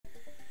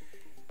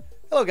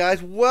Hello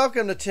guys,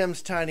 welcome to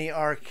Tim's Tiny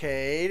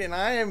Arcade, and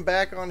I am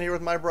back on here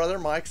with my brother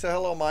Mike. So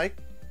hello Mike.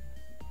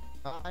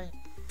 Hi.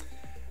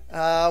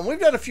 We've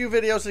done a few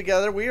videos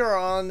together. We are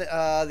on the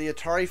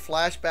Atari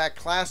Flashback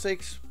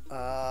Classics,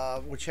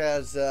 which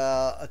has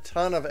a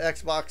ton of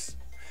Xbox.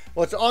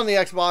 Well, it's on the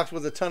Xbox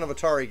with a ton of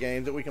Atari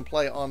games that we can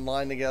play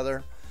online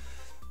together.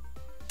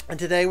 And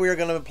today we are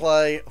going to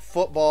play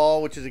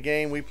football, which is a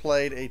game we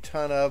played a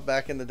ton of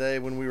back in the day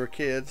when we were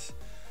kids.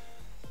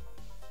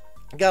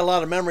 Got a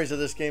lot of memories of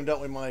this game,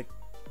 don't we, Mike?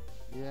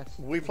 Yes.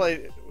 We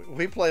played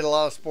a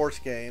lot of sports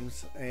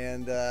games,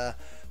 and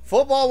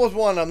football was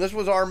one of them. This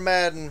was our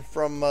Madden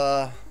from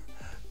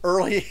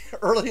early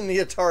in the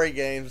Atari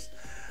games.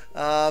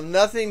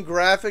 Nothing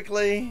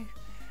graphically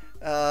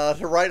to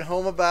write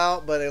home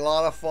about, but a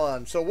lot of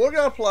fun. So we're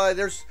gonna play.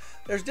 There's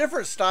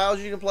different styles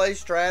you can play: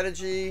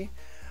 strategy,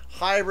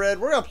 hybrid.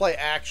 We're gonna play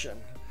action.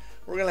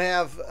 We're gonna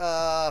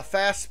have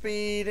fast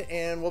speed,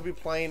 and we'll be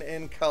playing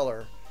in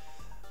color.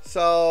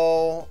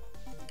 So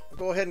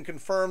go ahead and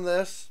confirm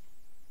this.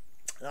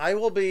 I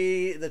will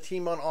be the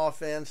team on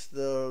offense,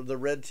 the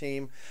red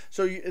team.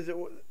 So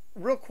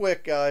real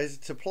quick, guys,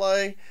 to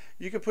play,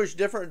 you can push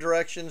different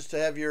directions to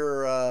have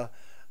your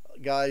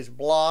guys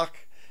block.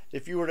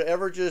 If you were to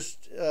ever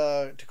just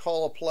to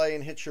call a play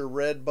and hit your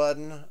red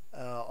button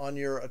on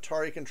your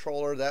Atari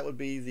controller, that would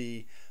be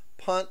the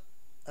punt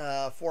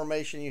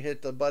formation. You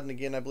hit the button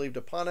again, I believe,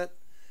 to punt it.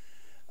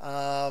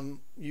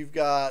 You've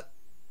got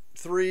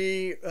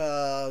 3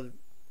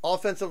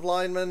 offensive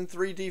linemen,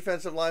 3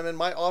 defensive linemen.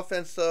 My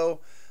offense,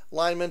 though,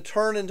 linemen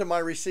turn into my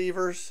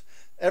receivers.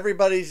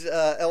 Everybody's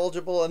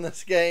eligible in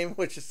this game,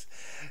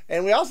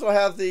 and we also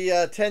have the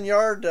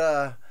 10-yard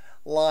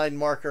line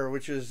marker,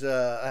 which is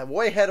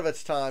way ahead of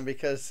its time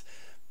because,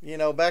 you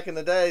know, back in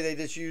the day they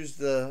just used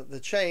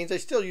the chains. They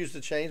still use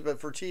the chains,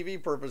 but for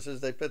TV purposes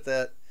they put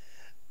that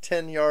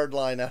 10-yard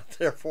line out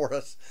there for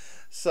us.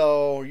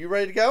 So you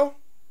ready to go?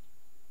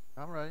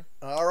 I'm ready.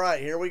 All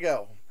right, here we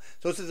go.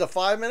 So this is a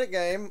 5-minute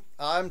game.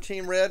 I'm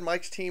team red,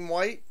 Mike's team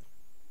white.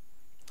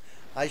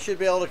 I should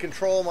be able to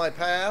control my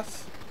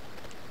pass.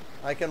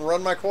 I can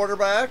run my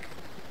quarterback.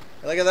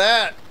 Look at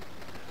that.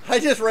 I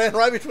just ran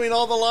right between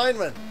all the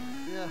linemen.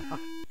 Yeah.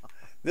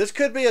 This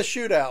could be a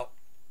shootout.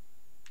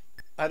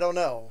 I don't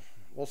know.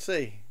 We'll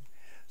see.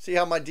 See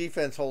how my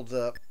defense holds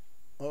up.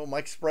 Oh,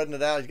 Mike's spreading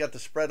it out. He's got the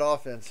spread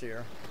offense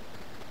here.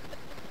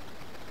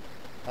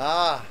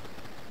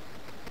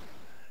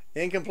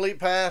 Incomplete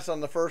pass on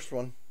the first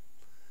one.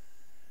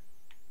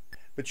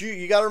 But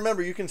you got to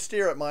remember, you can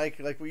steer it, Mike,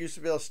 like we used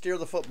to be able to steer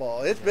the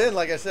football. It's been,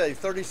 like I say,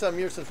 30-some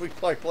years since we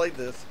played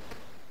this.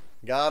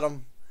 Got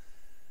him.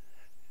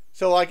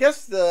 So I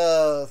guess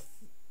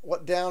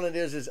what down it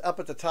is up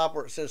at the top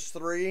where it says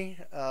 3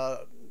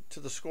 to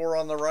the score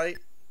on the right.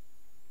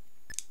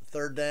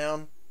 3rd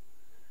down.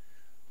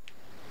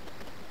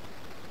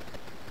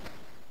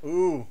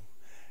 Ooh,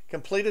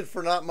 completed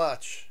for not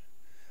much.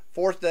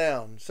 4th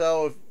down.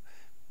 So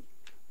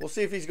we'll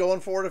see if he's going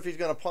for it, if he's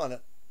going to punt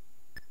it.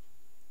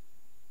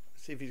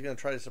 See if he's going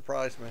to try to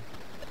surprise me.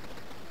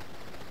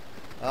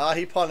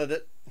 He punted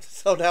it.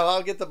 So now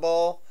I'll get the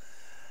ball.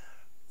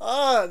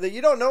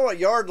 You don't know what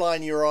yard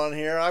line you're on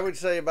here. I would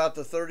say about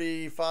the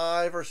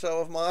 35 or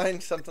so of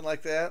mine, something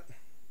like that.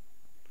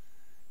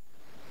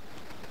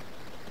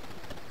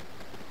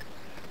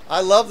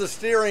 I love the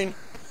steering.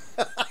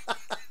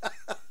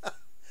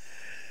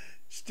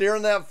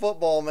 Steering that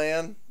football,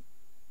 man.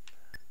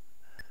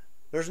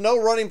 There's no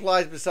running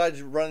plays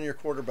besides running your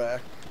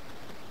quarterback.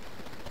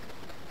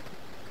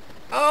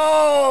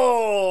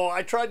 Oh,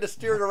 I tried to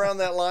steer it around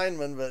that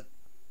lineman, but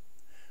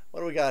what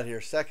do we got here?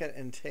 2nd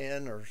and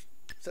 10, or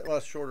well,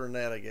 shorter than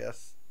that, I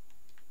guess.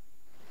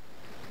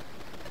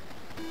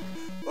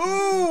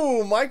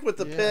 Ooh, Mike with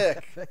the pick.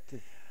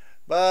 Effective.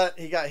 But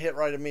he got hit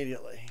right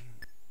immediately.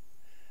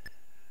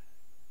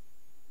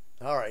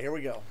 All right, here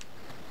we go.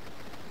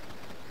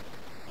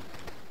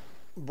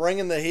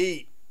 Bringing the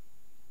heat.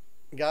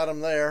 Got him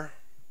there.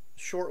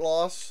 Short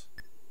loss.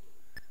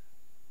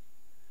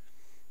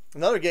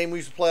 Another game we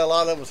used to play a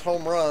lot of was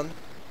home run.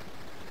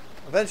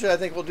 Eventually, I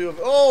think we'll do.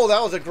 Oh, that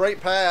was a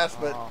great pass,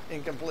 but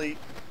incomplete.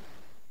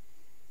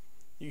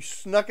 You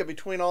snuck it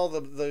between all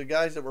the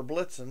guys that were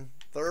blitzing.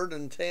 3rd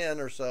and 10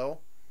 or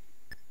so.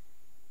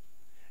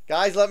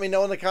 Guys, let me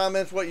know in the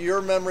comments what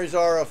your memories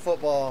are of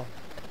football.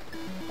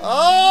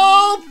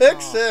 Oh,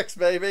 pick 6,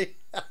 baby.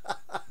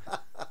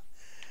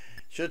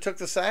 Should have took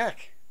the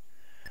sack.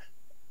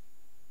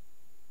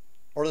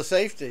 Or the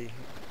safety.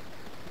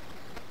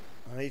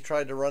 He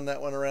tried to run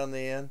that one around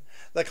the end.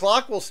 The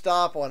clock will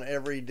stop on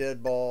every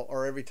dead ball,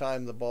 or every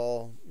time the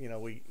ball,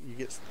 you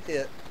get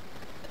hit.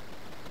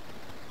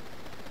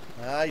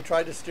 He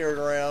tried to steer it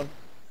around.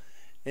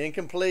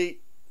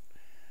 Incomplete.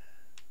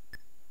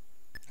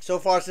 So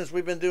far, since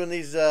we've been doing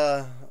these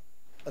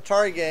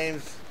Atari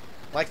games,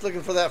 Mike's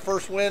looking for that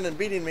first win and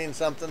beating me in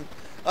something.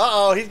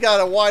 Uh-oh, he's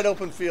got a wide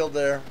open field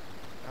there.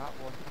 Got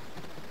one.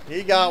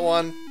 He got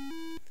one.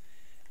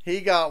 He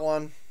got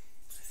one.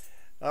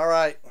 All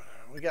right.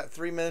 We got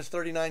 3 minutes,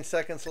 39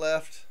 seconds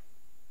left.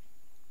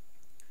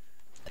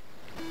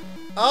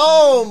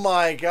 Oh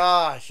my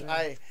gosh!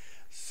 As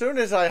soon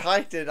as I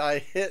hiked it, I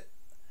hit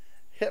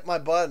my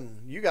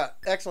button. You got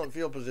excellent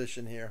field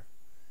position here.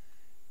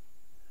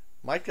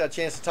 Mike got a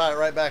chance to tie it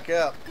right back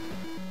up.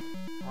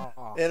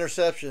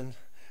 Interception.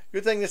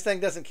 Good thing this thing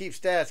doesn't keep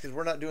stats because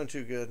we're not doing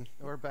too good.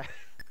 We're back.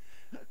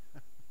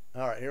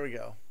 All right, here we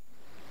go.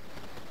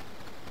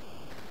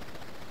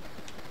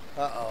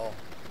 Uh-oh.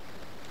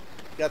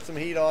 Got some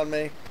heat on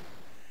me.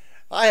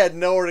 I had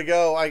nowhere to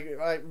go.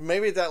 I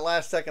maybe at that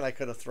last second I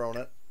could have thrown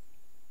it.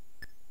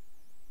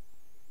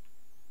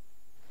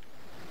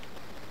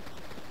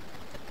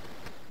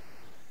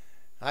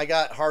 I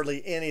got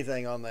hardly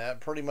anything on that.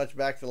 Pretty much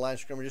back to the line of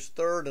scrimmage. Just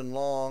third and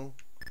long.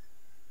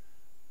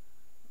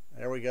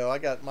 There we go. I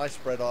got my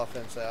spread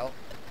offense out.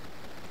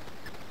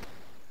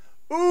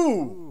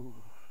 Ooh!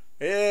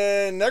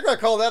 And they're going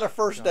to call that a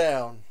first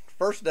down.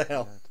 First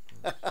down.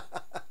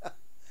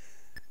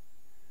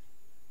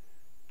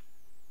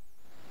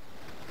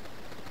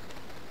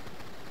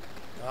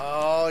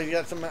 Oh, you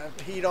got some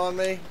heat on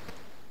me.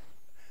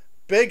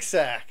 Big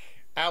sack.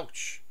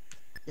 Ouch.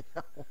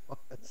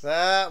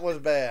 That was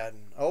bad.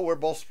 Oh, we're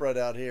both spread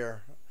out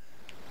here.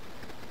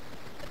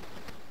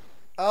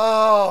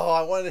 Oh,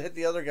 I wanted to hit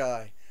the other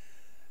guy.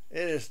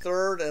 It is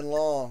third and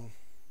long.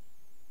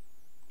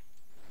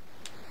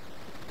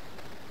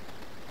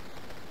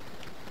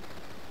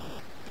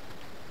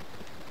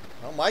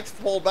 Well, Mike's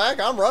pulled back.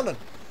 I'm running.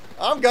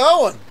 I'm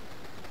going.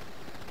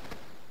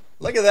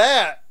 Look at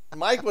that.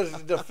 Mike was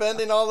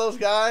defending all those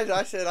guys.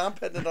 I said, I'm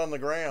putting it on the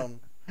ground.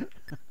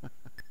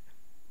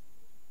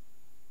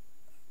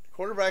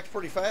 Quarterback's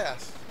pretty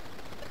fast.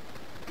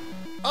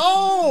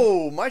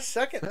 Oh, my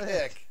second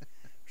pick.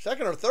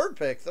 Second or third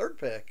pick. Third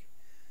pick.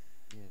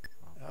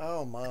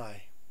 Oh,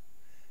 my.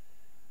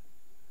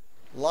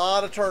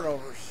 Lot of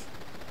turnovers.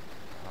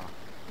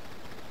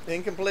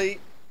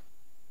 Incomplete.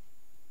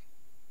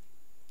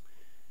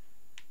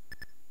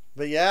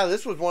 But yeah,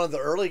 this was one of the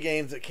early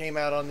games that came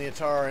out on the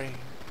Atari.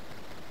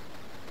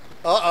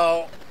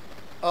 Uh-oh.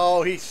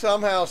 Oh, he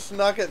somehow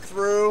snuck it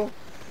through.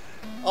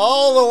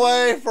 All the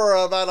way for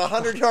about a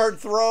 100-yard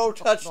throw,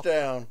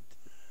 touchdown.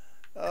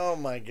 Oh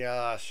my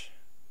gosh.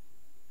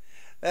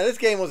 Now this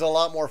game was a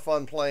lot more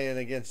fun playing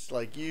against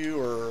like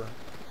you or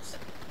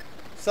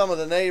some of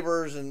the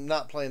neighbors and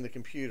not playing the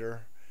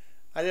computer.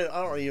 I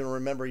don't even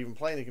remember even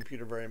playing the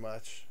computer very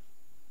much.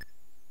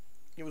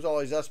 It was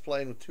always us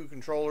playing with two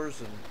controllers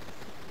and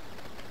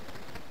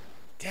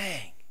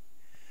dang.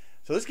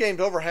 So this game's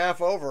over half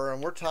over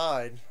and we're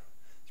tied.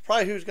 It's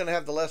probably who's going to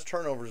have the less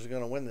turnovers is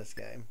going to win this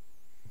game.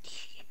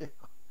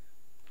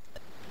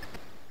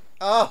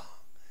 Oh,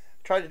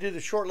 tried to do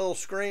the short little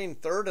screen,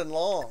 third and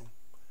long.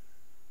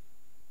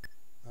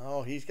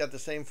 Oh, he's got the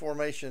same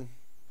formation.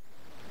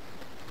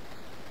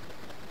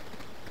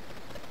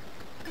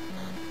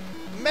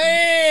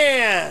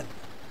 Man!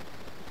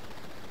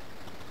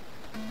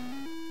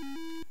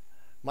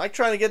 Mike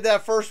trying to get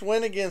that first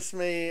win against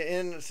me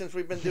since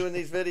we've been doing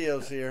these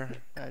videos here.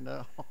 I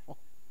know.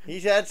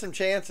 He's had some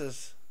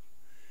chances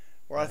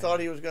where I thought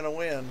he was going to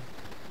win.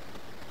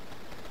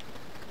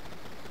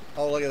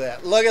 Oh, look at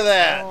that. Look at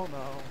that. Oh,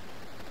 no.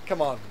 Come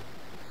on.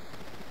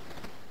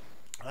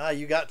 Ah,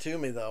 you got to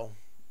me, though.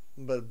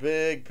 But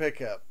big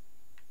pickup.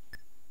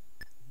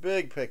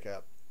 Big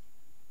pickup.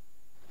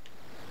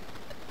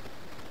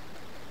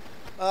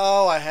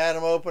 Oh, I had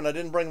him open. I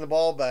didn't bring the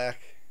ball back.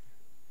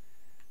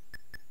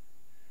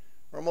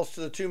 We're almost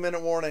to the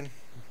 2-minute warning.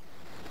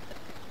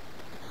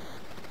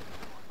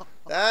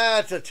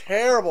 That's a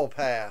terrible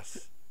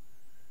pass.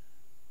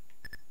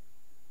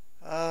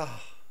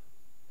 Ah.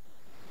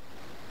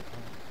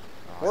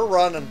 We're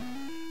running.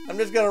 I'm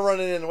just going to run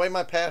it in the way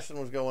my passing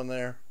was going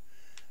there.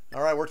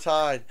 All right, we're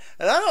tied.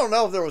 And I don't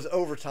know if there was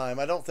overtime.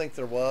 I don't think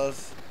there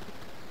was.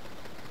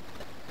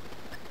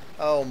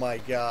 Oh, my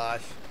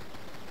gosh.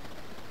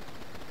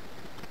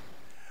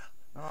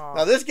 Oh.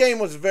 Now, this game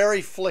was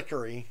very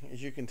flickery,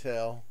 as you can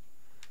tell.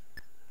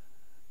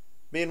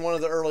 Being one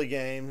of the early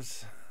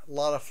games, a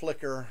lot of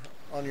flicker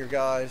on your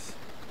guys.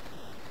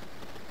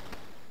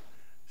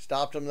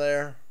 Stopped them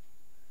there.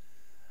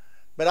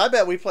 But I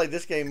bet we played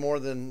this game more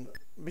than...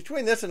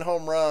 Between this and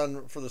home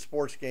run for the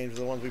sports games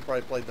are the ones we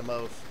probably played the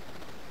most.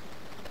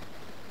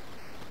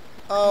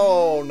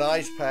 Oh,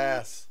 nice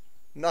pass.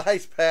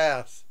 Nice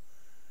pass.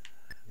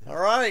 All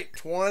right,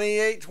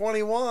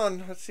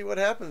 28-21. Let's see what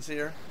happens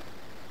here.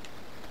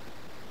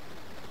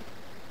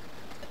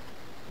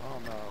 Oh,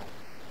 no.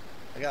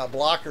 I got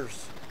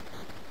blockers.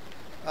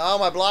 Oh,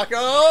 my blocker.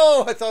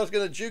 Oh, I thought I was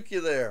going to juke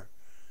you there.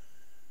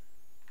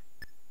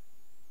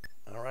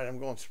 All right, I'm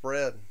going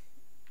spread.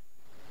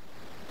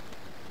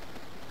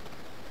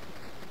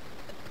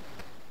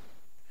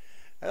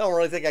 I don't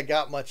really think I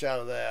got much out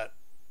of that.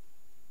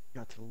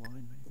 Got to the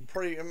line,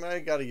 maybe. I mean, I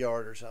got a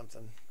yard or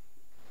something.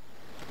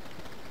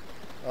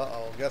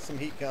 Uh-oh, got some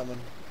heat coming.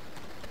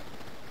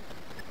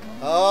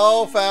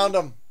 Oh, found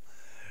him.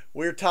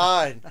 We're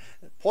tied.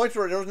 Points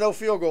were, there was no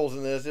field goals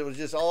in this. It was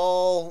just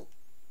all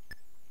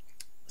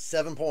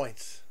 7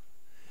 points.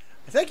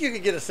 I think you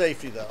could get a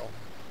safety, though.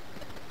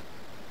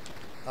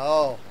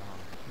 Oh,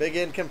 Big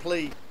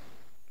incomplete.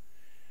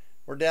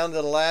 We're down to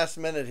the last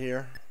minute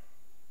here.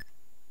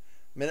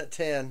 Minute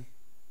 10.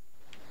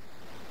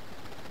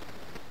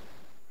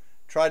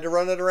 Tried to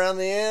run it around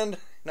the end.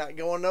 Not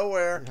going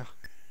nowhere. Yeah.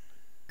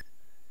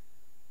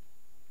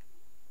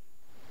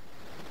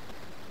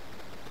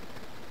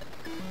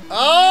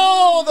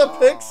 Oh, the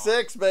pick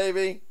six,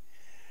 baby.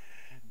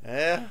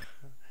 Yeah.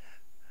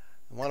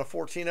 I'm on a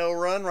 14-0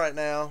 run right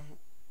now.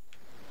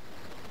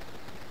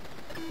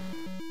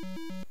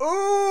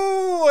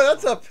 Ooh,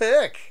 that's a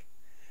pick.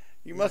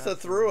 You must have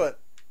threw it.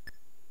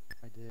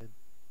 I did.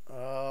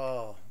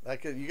 Oh,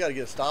 that could. You got to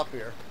get a stop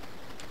here.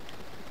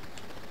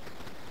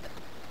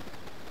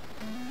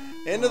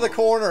 Into the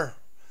corner.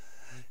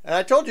 And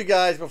I told you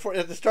guys before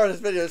at the start of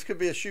this video, this could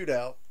be a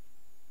shootout.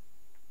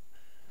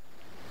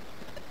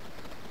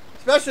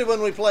 Especially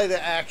when we play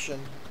the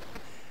action.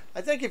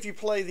 I think if you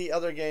play the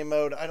other game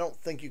mode, I don't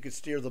think you could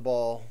steer the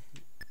ball.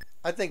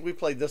 I think we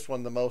played this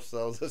one the most,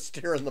 though, the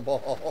steering the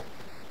ball.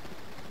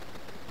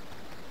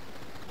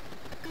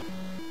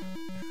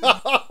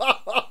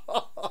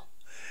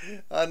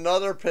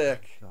 Another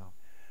pick.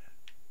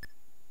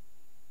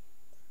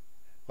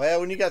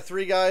 Well, when you got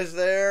three guys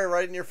there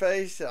right in your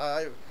face,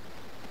 I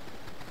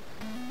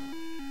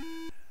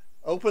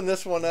open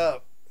this one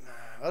up.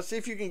 Let's see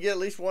if you can get at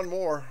least one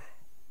more.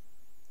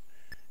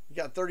 You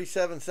got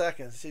 37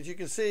 seconds. As you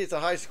can see, it's a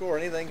high score.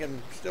 Anything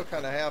can still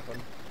kind of happen.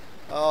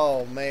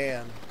 Oh,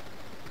 man.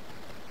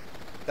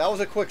 That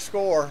was a quick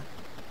score.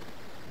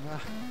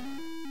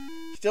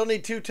 Still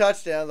need 2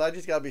 touchdowns. I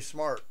just got to be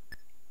smart.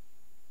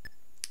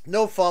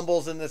 No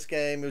fumbles in this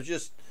game. It was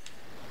just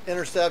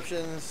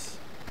interceptions.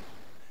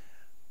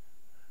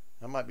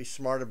 I might be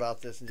smart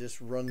about this and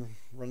just run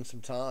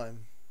some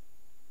time.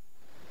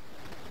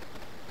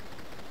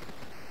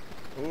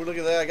 Ooh, look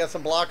at that. I got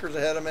some blockers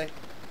ahead of me.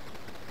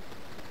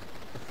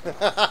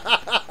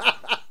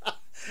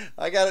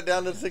 I got it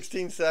down to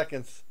 16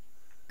 seconds.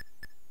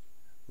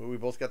 Ooh, we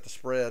both got the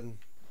spread.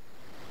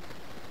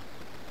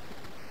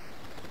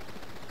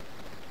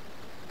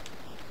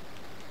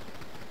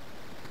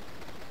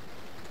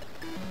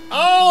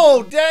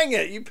 Oh, dang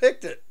it. You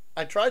picked it.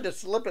 I tried to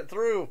slip it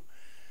through.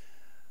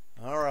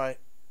 All right.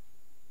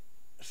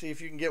 See if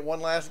you can get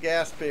one last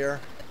gasp here.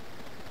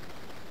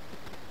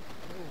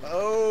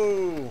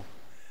 Oh.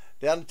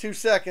 Down to 2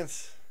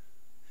 seconds.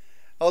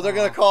 Oh, they're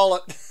going to call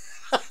it.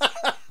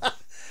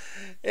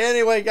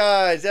 Anyway,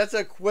 guys, that's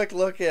a quick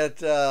look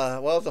at,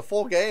 well, it's a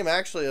full game,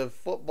 actually, of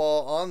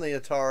football on the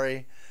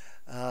Atari.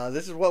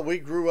 This is what we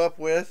grew up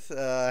with.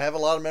 I have a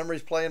lot of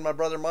memories playing my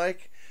brother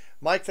Mike.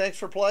 Mike, thanks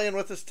for playing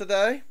with us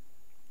today.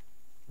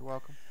 You're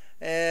welcome.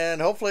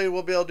 And hopefully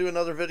we'll be able to do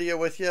another video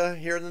with you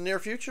here in the near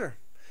future.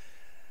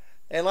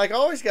 And like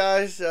always,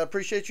 guys,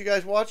 appreciate you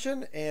guys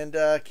watching, and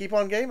keep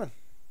on gaming.